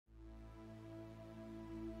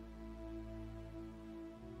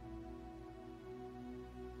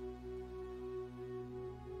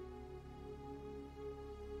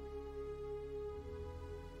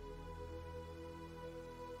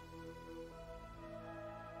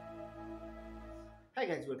Hi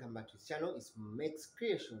guys, welcome back to this channel. It's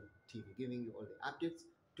Mexcreationtv giving you all the updates,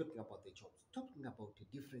 talking about the jobs, talking about the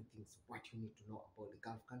different things, what you need to know about the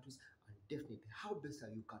Gulf countries, and definitely how better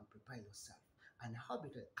you can prepare yourself and how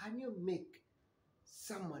better can you make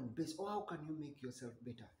someone best, or how can you make yourself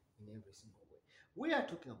better in every single way. We are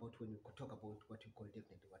talking about, when we talk about what we call,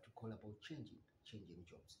 definitely what we call about changing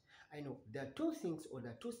jobs. I know there are two things, or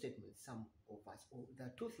there are two statements some of us, or there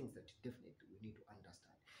are two things that definitely we need to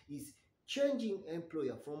understand is changing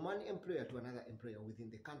employer from one employer to another employer within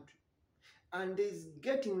the country, and is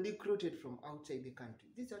getting recruited from outside the country.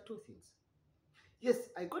 These are two things. Yes,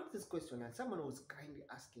 I got this question and someone was kindly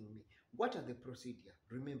asking me, what are the procedure?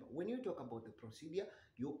 Remember, when you talk about the procedure,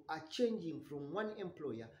 you are changing from one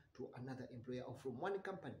employer to another employer, or from one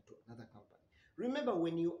company to another company. Remember,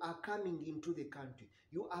 when you are coming into the country,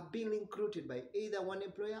 you are being recruited by either one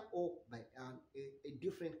employer or by a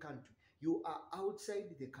different country. You are outside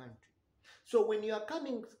the country. So when you are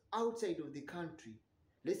coming outside of the country,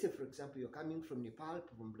 let's say, for example, you're coming from Nepal,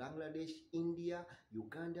 from Bangladesh, India,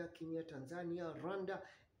 Uganda, Kenya, Tanzania, Rwanda,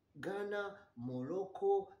 Ghana,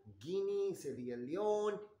 Morocco, Guinea, Sierra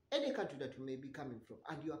Leone, any country that you may be coming from,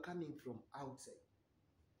 and you are coming from outside,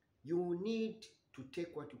 you need to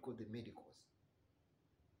take what you call the medicals.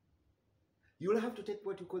 You will have to take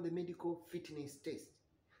what you call the medical fitness test.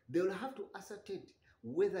 They will have to ascertain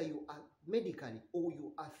whether you are medically or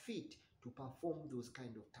you are fit to perform those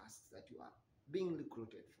kind of tasks that you are being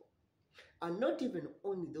recruited for. And not even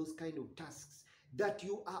only those kind of tasks, that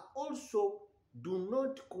you are also do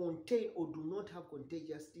not contain or do not have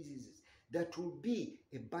contagious diseases that will be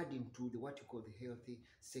a burden to the what you call the healthy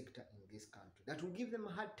sector in this country, that will give them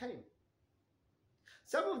a hard time.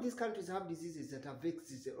 Some of these countries have diseases that have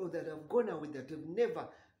existed or that have gone away, that have never,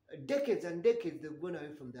 decades and decades, they've gone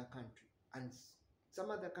away from their country, and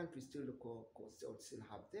some other countries still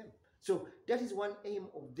have them. So that is one aim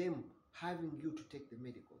of them having you to take the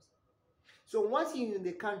medicals. So once you're in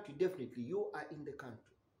the country, definitely you are in the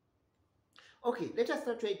country. Okay, let us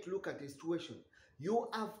now try to look at the situation. You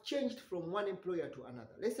have changed from one employer to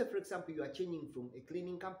another. Let's say, for example, you are changing from a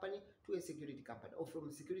cleaning company to a security company, or from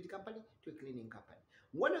a security company to a cleaning company.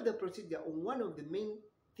 One of the procedure, or one of the main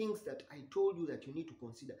things that I told you that you need to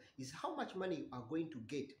consider, is how much money you are going to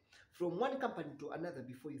get from one company to another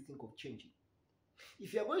before you think of changing.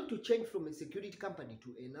 If you are going to change from a security company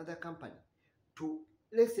to another company, to,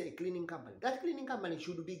 let's say, a cleaning company, that cleaning company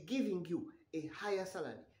should be giving you a higher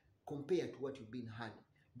salary compared to what you've been earning.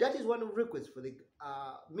 That is one of the requests for the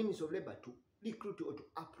Ministry of Labor to recruit you or to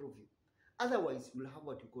approve you. Otherwise, you'll have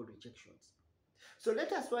what you call rejections. So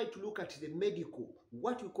let us try to look at the medical,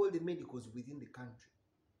 what we call the medicals within the country.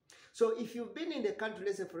 So if you've been in the country,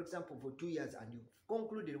 let's say, for example, for 2 years, and you've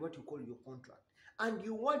concluded what you call your contract, and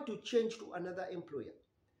you want to change to another employer,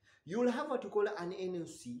 you will have what you call an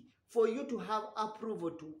NOC for you to have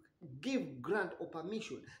approval to grant or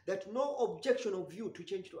permission that no objection of you to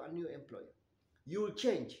change to a new employer. You will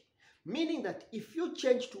change. Meaning that if you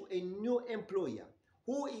change to a new employer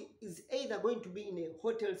who is either going to be in a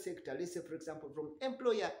hotel sector, let's say, for example, from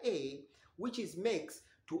employer A, which is Mex,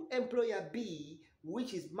 to employer B,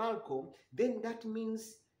 which is Malcolm, then that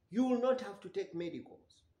means you will not have to take medicals,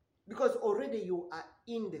 because already you are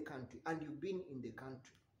in the country and you've been in the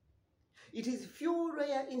country. It is few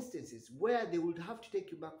rare instances where they would have to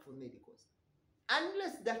take you back for medicals,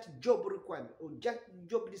 unless that job requirement or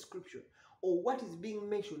job description or what is being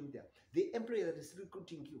mentioned there, the employer that is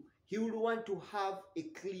recruiting you, he will want to have a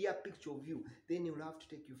clear picture of you. Then he will have to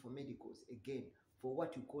take you for medicals again, for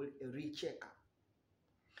what you call a rechecker.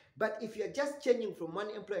 But if you are just changing from one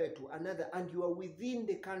employer to another and you are within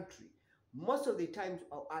the country, most of the times,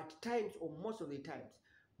 or at times, or most of the times,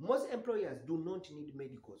 most employers do not need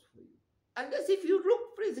medicals for you. Unless if you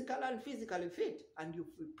look physical and physically fit and you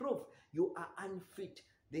prove you are unfit,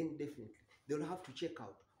 then definitely they'll have to check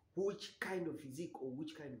out which kind of physique or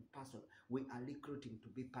which kind of person we are recruiting to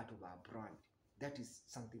be part of our brand. That is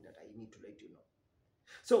something that I need to let you know.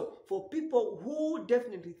 So for people who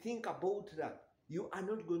definitely think about that, you are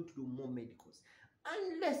not going to do more medicals.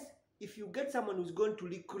 Unless if you get someone who's going to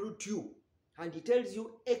recruit you and he tells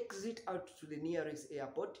you exit out to the nearest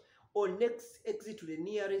airport, or next exit to the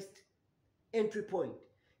nearest entry point,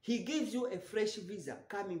 he gives you a fresh visa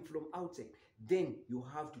coming from outside, then you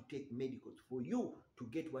have to take medicals for you to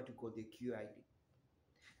get what you call the QID.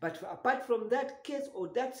 But apart from that case or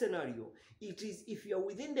that scenario, it is, if you are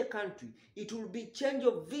within the country, it will be change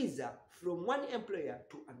of visa from one employer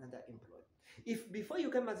to another employer. If before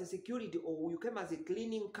you came as a security, or you came as a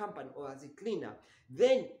cleaning company or as a cleaner,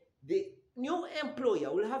 then the new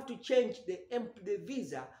employer will have to change the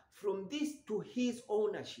visa from this to his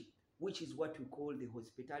ownership, which is what we call the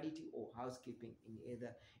hospitality or housekeeping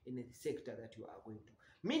in the sector that you are going to.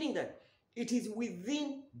 Meaning that it is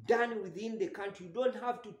done within the country. You don't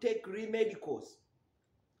have to take re-medicals.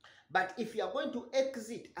 But if you are going to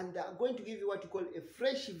exit and they are going to give you what you call a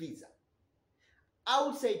fresh visa,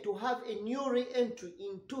 outside to have a new re-entry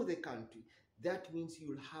into the country, that means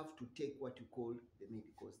you'll have to take what you call the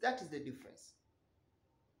medicals. That is the difference.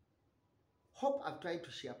 Hope I've tried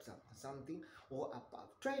to share something, or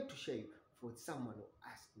I've tried to share for someone who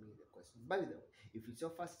asked me the question. By the way, if it's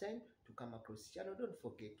your first time to come across this channel, don't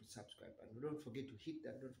forget to subscribe and don't forget to hit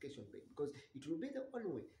that notification bell, because it will be the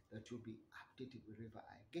only way that you'll be updated whenever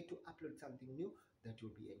I get to upload something new that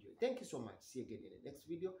you'll be enjoying. Thank you so much. See you again in the next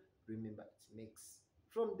video. Remember, it's Mex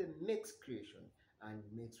from the Mex Creation and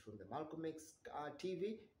Mex from the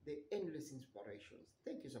MALCOLMMEXTV, the endless inspirations.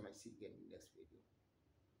 Thank you so much. See you again.